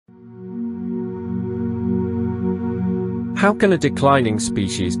How can a declining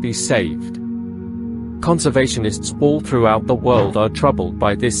species be saved? Conservationists all throughout the world are troubled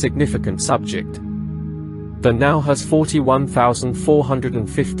by this significant subject. There now has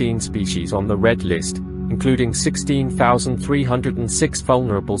 41,415 species on the red list, including 16,306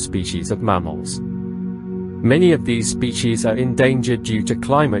 vulnerable species of mammals. Many of these species are endangered due to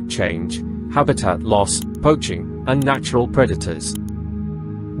climate change, habitat loss, poaching, and natural predators.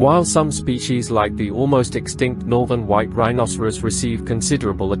 While some species like the almost extinct northern white rhinoceros receive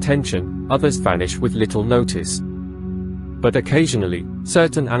considerable attention, others vanish with little notice. But occasionally,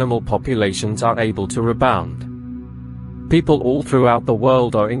 certain animal populations are able to rebound. People all throughout the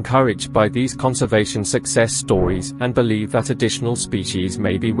world are encouraged by these conservation success stories and believe that additional species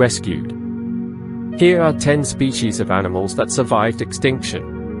may be rescued. Here are 10 species of animals that survived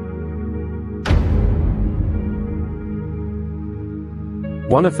extinction.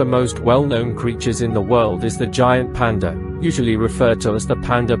 One of the most well-known creatures in the world is the giant panda, usually referred to as the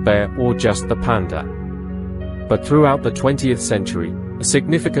panda bear or just the panda. But throughout the 20th century, a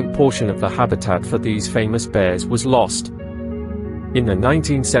significant portion of the habitat for these famous bears was lost. In the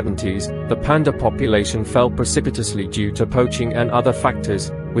 1970s, the panda population fell precipitously due to poaching and other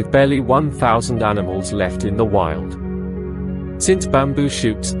factors, with barely 1,000 animals left in the wild. Since bamboo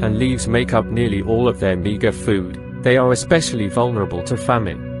shoots and leaves make up nearly all of their meager food, they are especially vulnerable to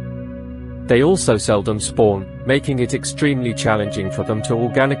famine. They also seldom spawn, making it extremely challenging for them to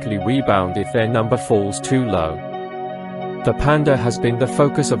organically rebound if their number falls too low. The panda has been the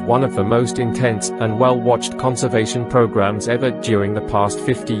focus of one of the most intense and well-watched conservation programs ever during the past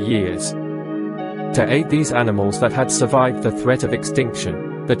 50 years. To aid these animals that had survived the threat of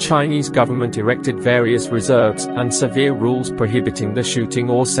extinction, the Chinese government erected various reserves and severe rules prohibiting the shooting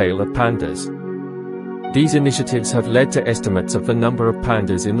or sale of pandas. These initiatives have led to estimates of the number of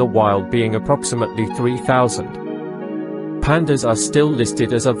pandas in the wild being approximately 3,000. Pandas are still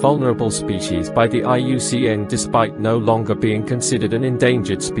listed as a vulnerable species by the IUCN despite no longer being considered an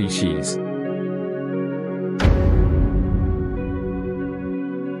endangered species.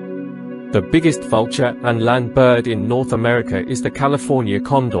 The biggest vulture and land bird in North America is the California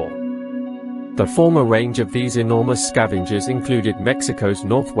condor. The former range of these enormous scavengers included Mexico's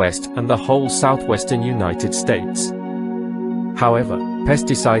northwest and the whole southwestern United States. However,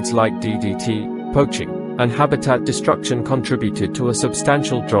 pesticides like DDT, poaching, and habitat destruction contributed to a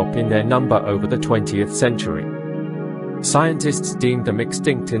substantial drop in their number over the 20th century. Scientists deemed them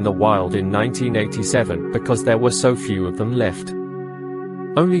extinct in the wild in 1987 because there were so few of them left.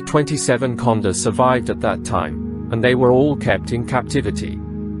 Only 27 condors survived at that time, and they were all kept in captivity.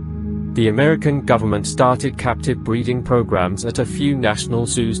 The American government started captive breeding programs at a few national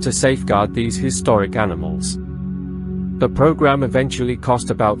zoos to safeguard these historic animals. The program eventually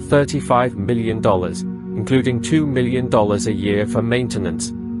cost about $35 million, including $2 million a year for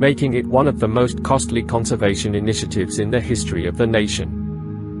maintenance, making it one of the most costly conservation initiatives in the history of the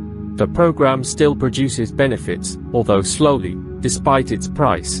nation. The program still produces benefits, although slowly, despite its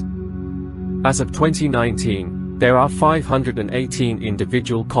price. As of 2019, there are 518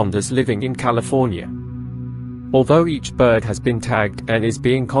 individual condors living in California. Although each bird has been tagged and is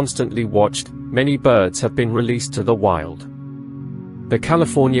being constantly watched, many birds have been released to the wild. The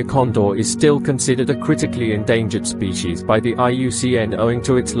California condor is still considered a critically endangered species by the IUCN owing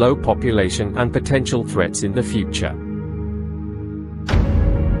to its low population and potential threats in the future.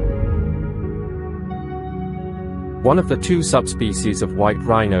 One of the two subspecies of white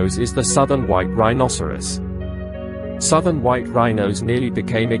rhinos is the southern white rhinoceros. Southern white rhinos nearly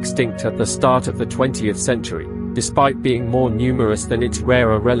became extinct at the start of the 20th century, despite being more numerous than its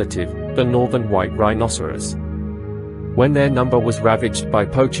rarer relative, the northern white rhinoceros. When their number was ravaged by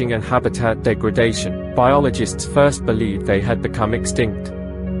poaching and habitat degradation, biologists first believed they had become extinct.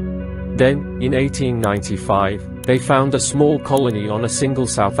 Then, in 1895, they found a small colony on a single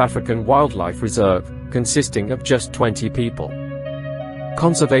South African wildlife reserve, consisting of just 20 people.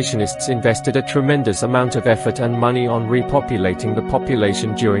 Conservationists invested a tremendous amount of effort and money on repopulating the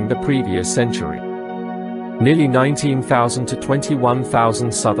population during the previous century. Nearly 19,000 to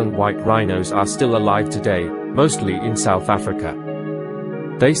 21,000 southern white rhinos are still alive today, mostly in South Africa.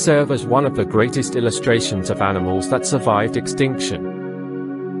 They serve as one of the greatest illustrations of animals that survived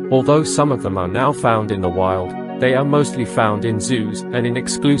extinction. Although some of them are now found in the wild, they are mostly found in zoos and in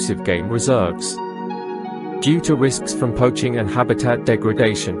exclusive game reserves. Due to risks from poaching and habitat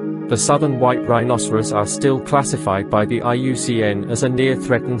degradation, the southern white rhinoceros are still classified by the IUCN as a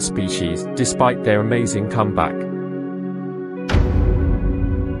near-threatened species, despite their amazing comeback.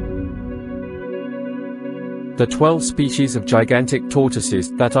 The 12 species of gigantic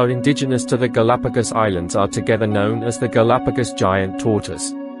tortoises that are indigenous to the Galapagos Islands are together known as the Galapagos giant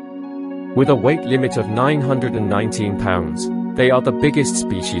tortoise. With a weight limit of 919 pounds, they are the biggest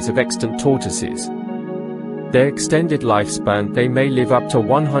species of extant tortoises. Their extended lifespan, they may live up to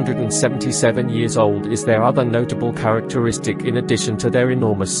 177 years old, is their other notable characteristic in addition to their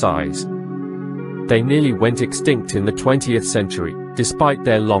enormous size. They nearly went extinct in the 20th century, despite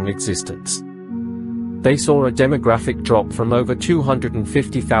their long existence. They saw a demographic drop from over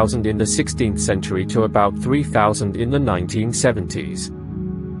 250,000 in the 16th century to about 3,000 in the 1970s.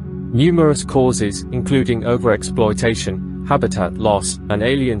 Numerous causes, including overexploitation, habitat loss, and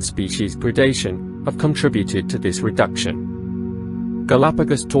alien species predation, have contributed to this reduction.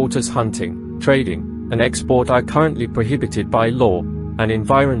 Galapagos tortoise hunting, trading, and export are currently prohibited by law, and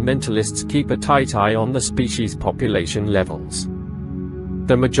environmentalists keep a tight eye on the species' population levels.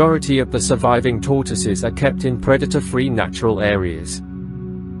 The majority of the surviving tortoises are kept in predator-free natural areas.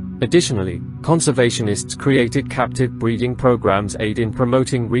 Additionally, conservationists created captive breeding programs aid in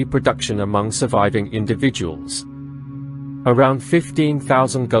promoting reproduction among surviving individuals. Around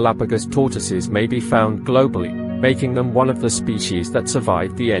 15,000 Galapagos tortoises may be found globally, making them one of the species that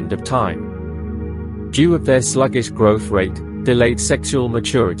survived the end of time. Due to their sluggish growth rate, delayed sexual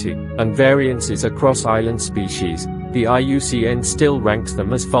maturity, and variances across island species, the IUCN still ranks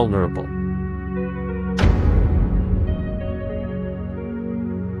them as vulnerable.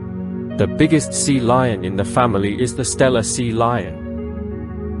 The biggest sea lion in the family is the Steller Sea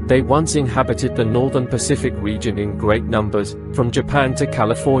Lion. They once inhabited the northern Pacific region in great numbers, from Japan to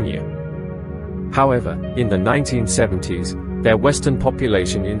California. However, in the 1970s, their western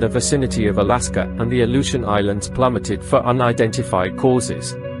population in the vicinity of Alaska and the Aleutian Islands plummeted for unidentified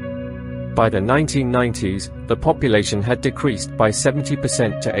causes. By the 1990s, the population had decreased by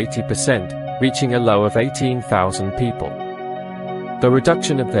 70% to 80%, reaching a low of 18,000 people. The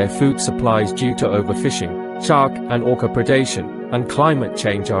reduction of their food supplies due to overfishing, shark and orca predation, and climate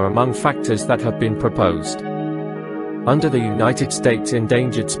change are among factors that have been proposed. Under the United States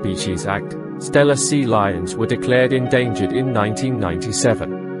Endangered Species Act, Steller sea lions were declared endangered in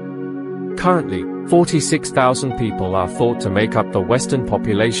 1997. Currently, 46,000 people are thought to make up the western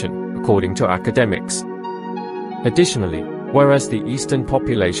population, according to academics. Additionally, whereas the eastern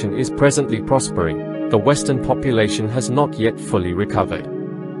population is presently prospering, the western population has not yet fully recovered.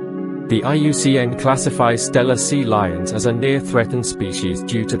 The IUCN classifies Steller sea lions as a near-threatened species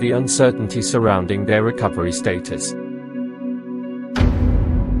due to the uncertainty surrounding their recovery status.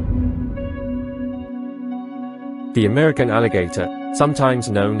 The American alligator, sometimes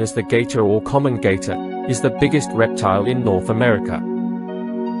known as the gator or common gator, is the biggest reptile in North America.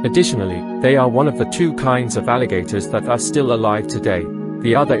 Additionally, they are one of the two kinds of alligators that are still alive today.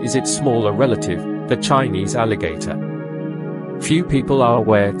 The other is its smaller relative, the Chinese alligator. Few people are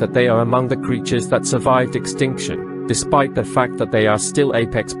aware that they are among the creatures that survived extinction, despite the fact that they are still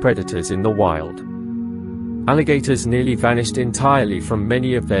apex predators in the wild. Alligators nearly vanished entirely from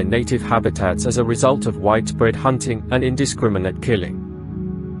many of their native habitats as a result of widespread hunting and indiscriminate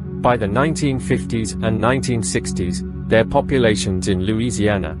killing. By the 1950s and 1960s, their populations in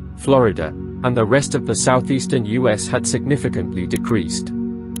Louisiana, Florida, and the rest of the southeastern U.S. had significantly decreased.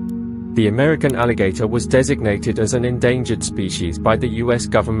 The American alligator was designated as an endangered species by the U.S.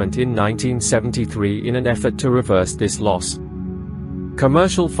 government in 1973 in an effort to reverse this loss.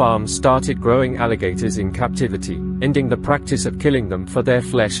 Commercial farms started growing alligators in captivity, ending the practice of killing them for their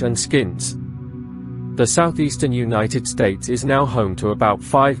flesh and skins. The southeastern United States is now home to about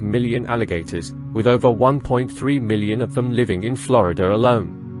 5 million alligators, with over 1.3 million of them living in Florida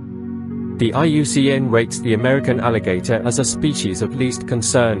alone. The IUCN rates the American alligator as a species of least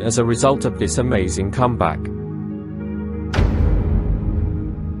concern as a result of this amazing comeback.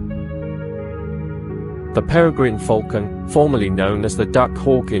 The Peregrine Falcon, formerly known as the duck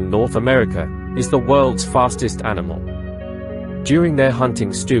hawk in North America, is the world's fastest animal. During their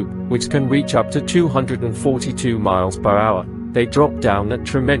hunting stoop, which can reach up to 242 miles per hour, they drop down at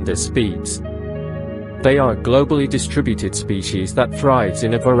tremendous speeds. They are a globally distributed species that thrives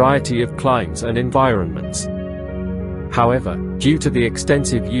in a variety of climes and environments. However, due to the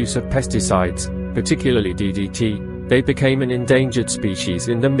extensive use of pesticides, particularly DDT, they became an endangered species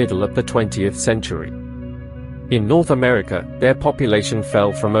in the middle of the 20th century. In North America, their population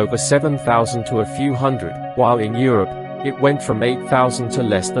fell from over 7,000 to a few hundred, while in Europe, it went from 8,000 to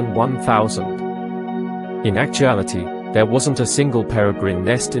less than 1,000. In actuality, there wasn't a single peregrine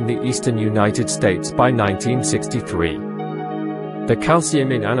nest in the eastern United States by 1963. The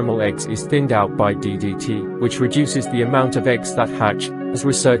calcium in animal eggs is thinned out by DDT, which reduces the amount of eggs that hatch, as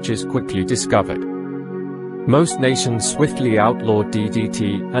researchers quickly discovered. Most nations swiftly outlawed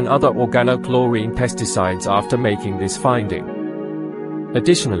DDT and other organochlorine pesticides after making this finding.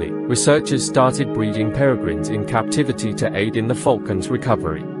 Additionally, researchers started breeding peregrines in captivity to aid in the falcon's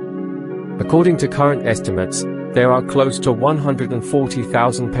recovery. According to current estimates, there are close to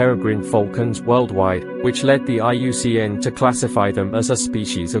 140,000 peregrine falcons worldwide, which led the IUCN to classify them as a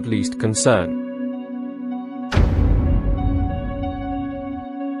species of least concern.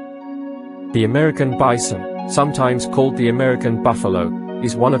 The American bison, sometimes called the American buffalo,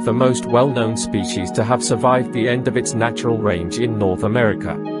 is one of the most well-known species to have survived the end of its natural range in North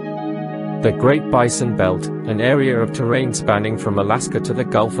America. The Great Bison Belt, an area of terrain spanning from Alaska to the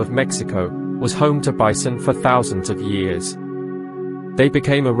Gulf of Mexico, was home to bison for thousands of years. They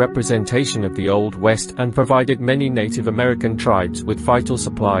became a representation of the Old West and provided many Native American tribes with vital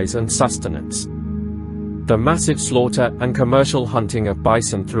supplies and sustenance. The massive slaughter and commercial hunting of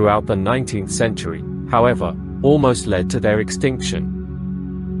bison throughout the 19th century, however, almost led to their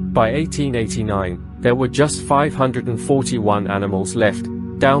extinction. By 1889, there were just 541 animals left,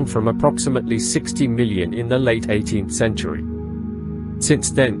 down from approximately 60 million in the late 18th century.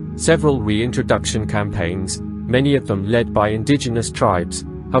 Since then, several reintroduction campaigns, many of them led by indigenous tribes,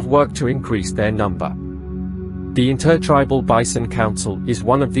 have worked to increase their number. The Intertribal Bison Council is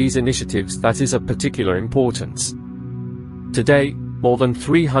one of these initiatives that is of particular importance. Today, more than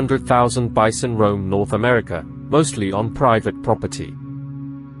 300,000 bison roam North America, mostly on private property.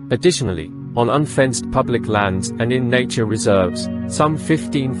 Additionally, on unfenced public lands and in nature reserves, some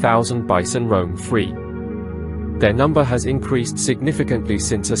 15,000 bison roam free. Their number has increased significantly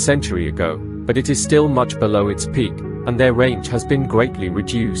since a century ago, but it is still much below its peak, and their range has been greatly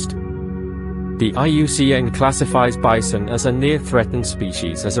reduced. The IUCN classifies bison as a near-threatened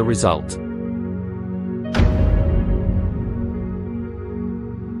species as a result.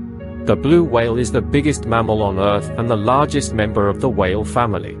 The blue whale is the biggest mammal on Earth and the largest member of the whale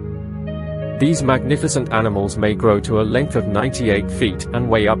family. These magnificent animals may grow to a length of 98 feet and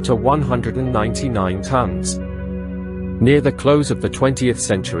weigh up to 199 tons. Near the close of the 20th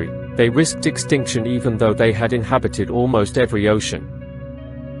century, they risked extinction even though they had inhabited almost every ocean.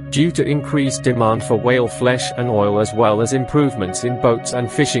 Due to increased demand for whale flesh and oil as well as improvements in boats and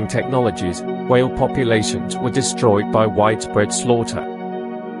fishing technologies, whale populations were destroyed by widespread slaughter.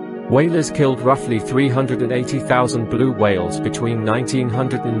 Whalers killed roughly 380,000 blue whales between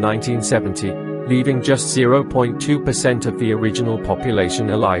 1900 and 1970, leaving just 0.2% of the original population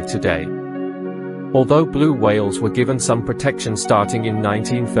alive today. Although blue whales were given some protection starting in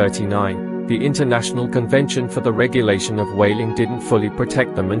 1939, the International Convention for the Regulation of Whaling didn't fully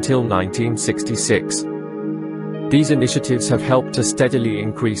protect them until 1966. These initiatives have helped to steadily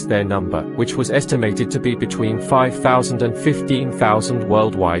increase their number, which was estimated to be between 5,000 and 15,000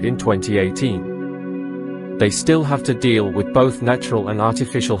 worldwide in 2018. They still have to deal with both natural and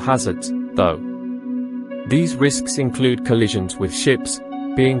artificial hazards, though. These risks include collisions with ships,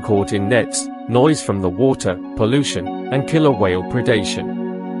 being caught in nets, noise from the water, pollution, and killer whale predation.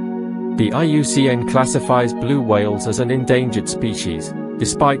 The IUCN classifies blue whales as an endangered species,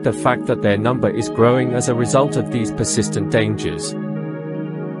 despite the fact that their number is growing as a result of these persistent dangers.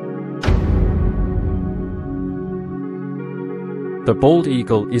 The bald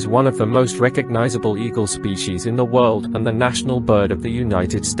eagle is one of the most recognizable eagle species in the world and the national bird of the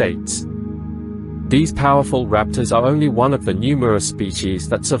United States. These powerful raptors are only one of the numerous species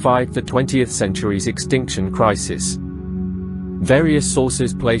that survived the 20th century's extinction crisis. Various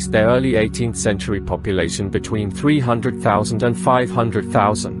sources place their early 18th century population between 300,000 and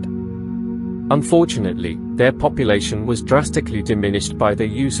 500,000. Unfortunately, their population was drastically diminished by the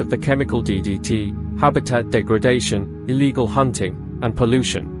use of the chemical DDT, habitat degradation, illegal hunting, and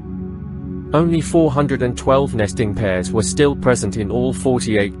pollution. Only 412 nesting pairs were still present in all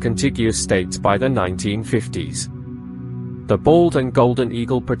 48 contiguous states by the 1950s. The Bald and Golden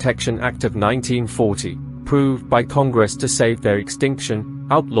Eagle Protection Act of 1940, approved by Congress to save their extinction,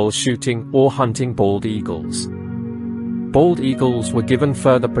 outlaws shooting or hunting bald eagles. Bald eagles were given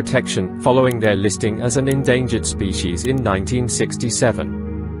further protection following their listing as an endangered species in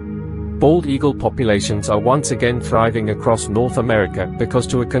 1967. Bald eagle populations are once again thriving across North America because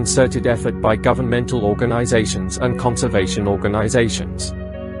to a concerted effort by governmental organizations and conservation organizations.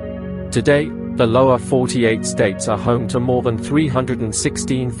 Today, the lower 48 states are home to more than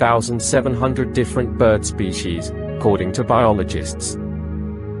 316,700 different bird species, according to biologists.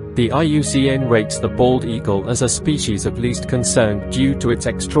 The IUCN rates the bald eagle as a species of least concern due to its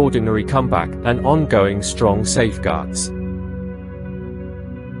extraordinary comeback and ongoing strong safeguards.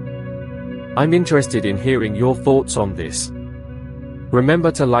 I'm interested in hearing your thoughts on this.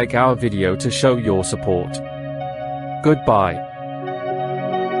 Remember to like our video to show your support. Goodbye.